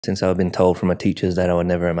since I've been told from my teachers that I would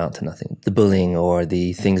never amount to nothing. The bullying or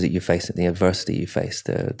the things that you face, the adversity you face,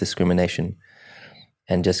 the discrimination,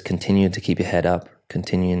 and just continue to keep your head up,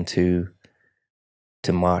 continuing to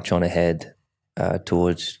march on ahead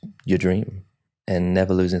towards your dream and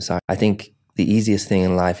never losing sight. I think the easiest thing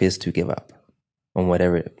in life is to give up on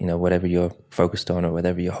whatever you're focused on or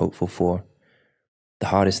whatever you're hopeful for. The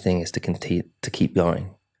hardest thing is to continue to keep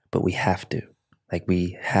going, but we have to.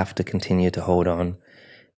 We have to continue to hold on.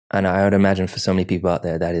 And I would imagine for so many people out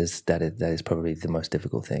there, that is probably the most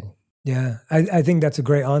difficult thing. Yeah, I think that's a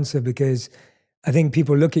great answer, because I think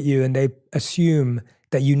people look at you and they assume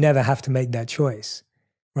that you never have to make that choice,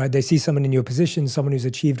 right? They see someone in your position, someone who's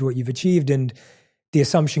achieved what you've achieved, and the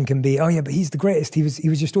assumption can be, oh yeah, but he's the greatest. He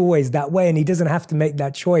was just always that way, and he doesn't have to make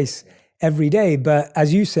that choice every day. But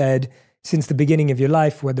as you said, since the beginning of your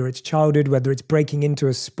life, whether it's childhood, whether it's breaking into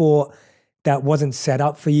a sport that wasn't set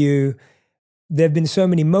up for you, there have been so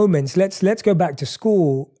many moments. Let's go back to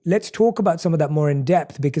school. Let's talk about some of that more in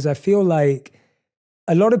depth, because I feel like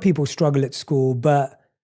a lot of people struggle at school, but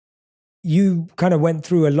you kind of went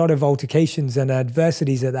through a lot of altercations and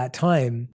adversities at that time.